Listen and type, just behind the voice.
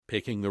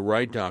picking the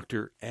right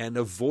doctor and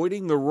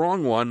avoiding the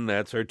wrong one.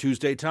 That's our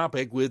Tuesday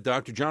topic with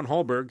Dr. John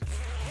Hallberg.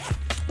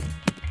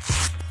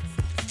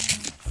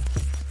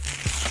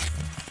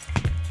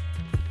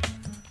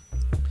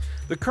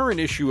 The current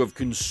issue of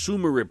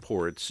Consumer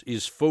Reports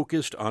is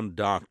focused on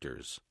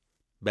doctors,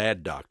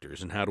 bad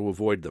doctors, and how to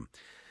avoid them.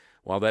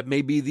 While that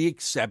may be the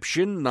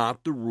exception,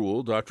 not the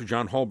rule, Dr.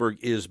 John Hallberg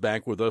is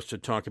back with us to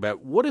talk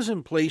about what is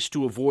in place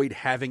to avoid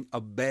having a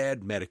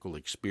bad medical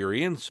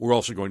experience. We're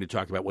also going to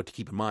talk about what to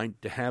keep in mind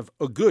to have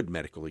a good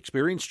medical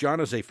experience. John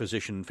is a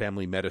physician in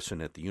family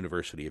medicine at the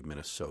University of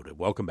Minnesota.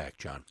 Welcome back,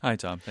 John. Hi,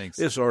 Tom. Thanks.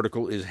 This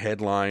article is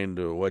headlined,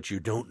 What You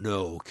Don't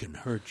Know Can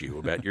Hurt You,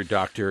 about your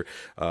doctor.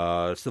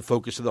 It's the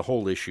focus of the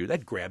whole issue.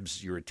 That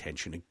grabs your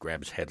attention. It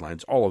grabs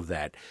headlines, all of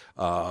that.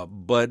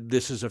 But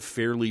this is a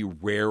fairly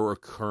rare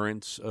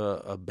occurrence,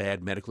 a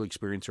bad medical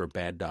experience or a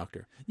bad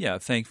doctor? Yeah,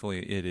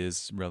 thankfully it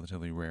is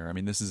relatively rare. I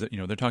mean, this is,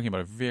 they're talking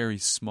about a very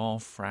small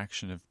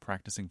fraction of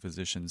practicing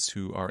physicians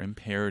who are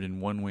impaired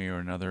in one way or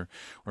another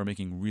or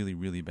making really,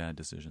 really bad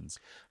decisions.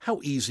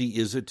 How easy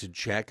is it to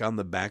check on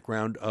the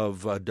background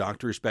of a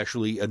doctor,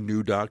 especially a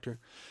new doctor?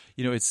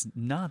 It's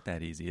not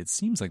that easy. It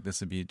seems like this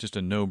would be just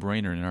a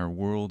no-brainer in our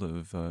world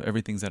of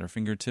everything's at our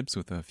fingertips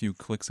with a few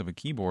clicks of a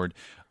keyboard.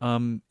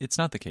 It's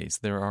not the case.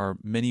 There are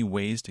many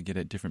ways to get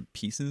at different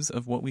pieces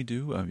of what we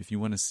do. If you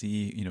want to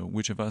see,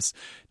 which of us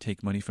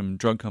take money from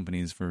drug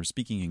companies for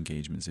speaking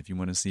engagements, if you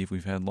want to see if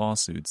we've had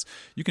lawsuits,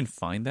 you can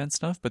find that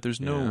stuff, but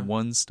there's no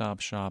one-stop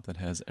shop that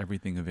has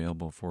everything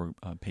available for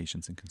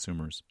patients and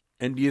consumers.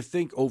 And do you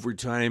think over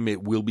time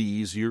it will be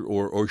easier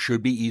or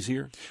should be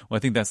easier? Well, I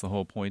think that's the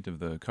whole point of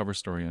the cover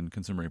story on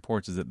Consumer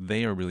Reports is that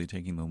they are really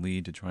taking the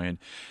lead to try and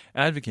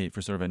advocate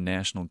for sort of a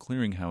national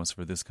clearinghouse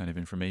for this kind of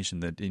information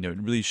that,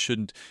 it really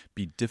shouldn't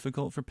be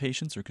difficult for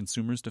patients or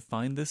consumers to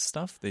find this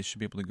stuff. They should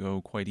be able to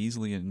go quite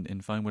easily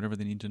and find whatever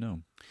they need to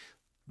know.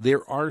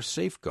 There are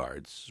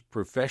safeguards,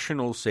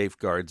 professional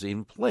safeguards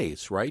in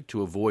place, right,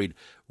 to avoid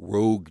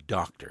rogue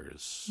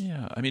doctors.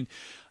 Yeah, I mean,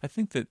 I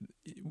think that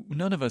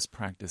none of us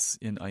practice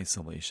in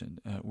isolation.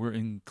 We're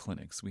in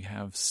clinics. We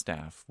have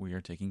staff. We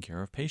are taking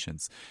care of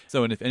patients.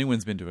 So, and if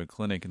anyone's been to a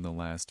clinic in the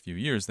last few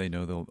years, they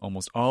know they'll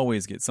almost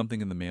always get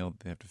something in the mail that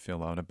they have to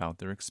fill out about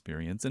their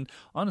experience. And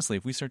honestly,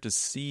 if we start to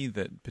see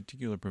that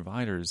particular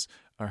providers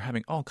are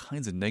having all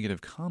kinds of negative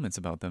comments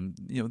about them,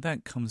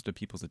 that comes to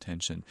people's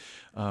attention.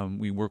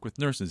 We work with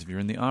nurses. If you're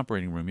in the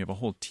operating room, you have a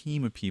whole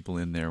team of people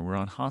in there. We're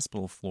on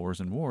hospital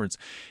floors and wards.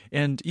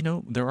 And,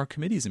 there are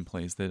committees in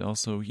place that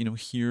also,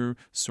 hear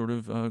sort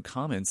of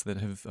comments that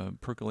have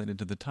percolated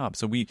to the top.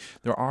 So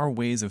there are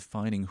ways of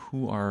finding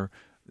who are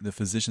the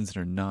physicians that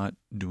are not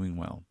doing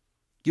well.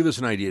 Give us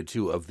an idea,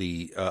 too, of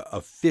the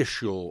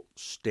official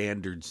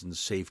standards and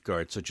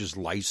safeguards, such as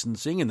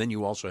licensing, and then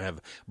you also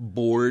have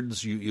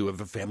boards. You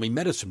have a family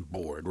medicine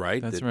board,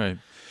 right? That's right.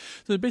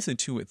 So there are basically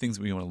two things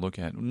we want to look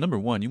at. Number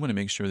one, you want to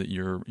make sure that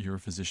your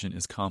physician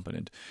is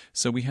competent.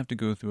 So we have to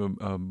go through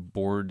a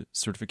board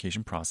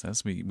certification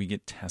process. We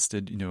get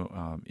tested,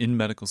 in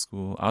medical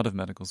school, out of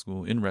medical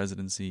school, in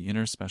residency, in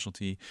our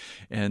specialty,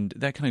 and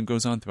that kind of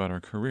goes on throughout our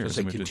career.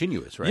 So it's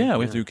continuous, right? Yeah,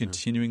 we have to do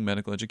continuing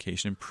medical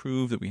education and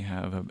prove that we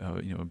have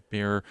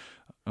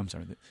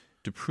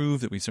to prove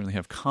that we certainly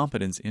have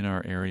competence in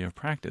our area of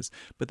practice.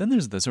 But then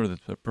there's the sort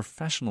of the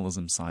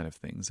professionalism side of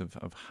things, of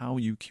how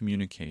you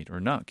communicate or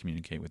not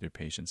communicate with your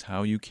patients,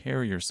 how you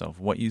carry yourself,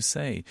 what you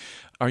say.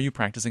 Are you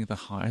practicing at the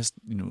highest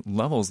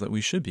levels that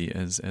we should be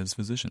as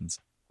physicians?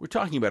 We're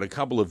talking about a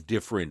couple of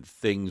different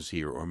things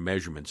here or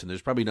measurements, and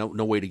there's probably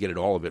no way to get at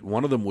all of it.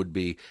 One of them would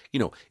be,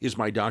 is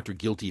my doctor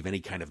guilty of any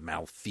kind of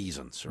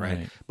malfeasance,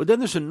 right? But then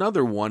there's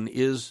another one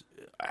is,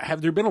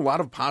 have there been a lot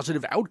of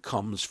positive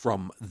outcomes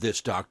from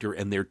this doctor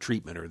and their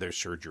treatment or their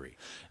surgery?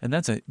 And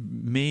that's a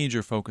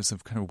major focus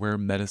of kind of where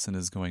medicine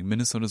is going.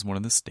 Minnesota is one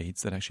of the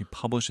states that actually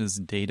publishes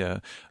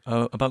data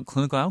about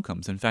clinical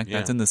outcomes. In fact,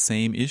 that's in the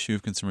same issue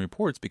of Consumer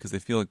Reports because they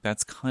feel like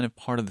that's kind of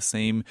part of the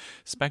same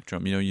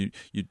spectrum. You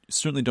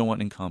certainly don't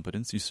want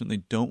incompetence. You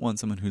certainly don't want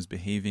someone who's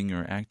behaving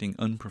or acting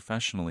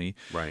unprofessionally.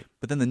 Right.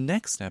 But then the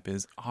next step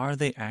is, are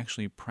they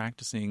actually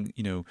practicing,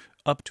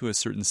 up to a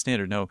certain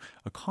standard? Now,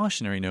 a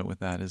cautionary note with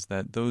that is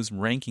that those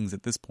rankings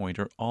at this point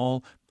are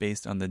all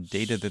based on the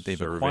data that they've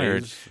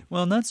acquired.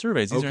 Well, not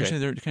surveys. These are actually,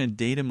 they're kind of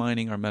data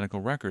mining our medical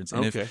records.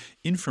 And if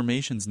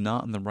information's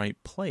not in the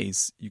right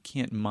place, you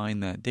can't mine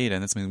that data.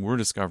 And that's something we're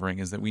discovering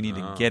is that we need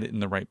to get it in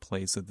the right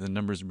place so that the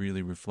numbers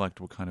really reflect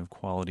what kind of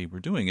quality we're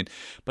doing.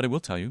 But I will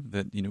tell you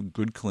that,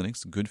 good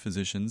clinics, good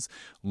physicians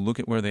look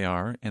at where they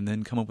are and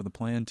then come up with a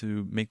plan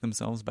to make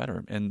themselves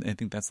better. And I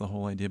think that's the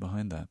whole idea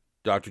behind that.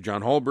 Dr.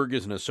 John Hallberg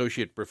is an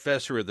associate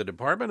professor at the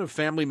Department of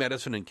Family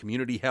Medicine and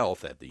Community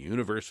Health at the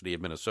University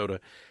of Minnesota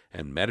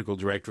and medical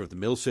director of the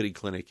Mill City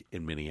Clinic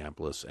in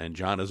Minneapolis. And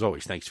John, as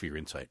always, thanks for your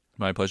insight.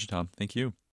 My pleasure, Tom. Thank you.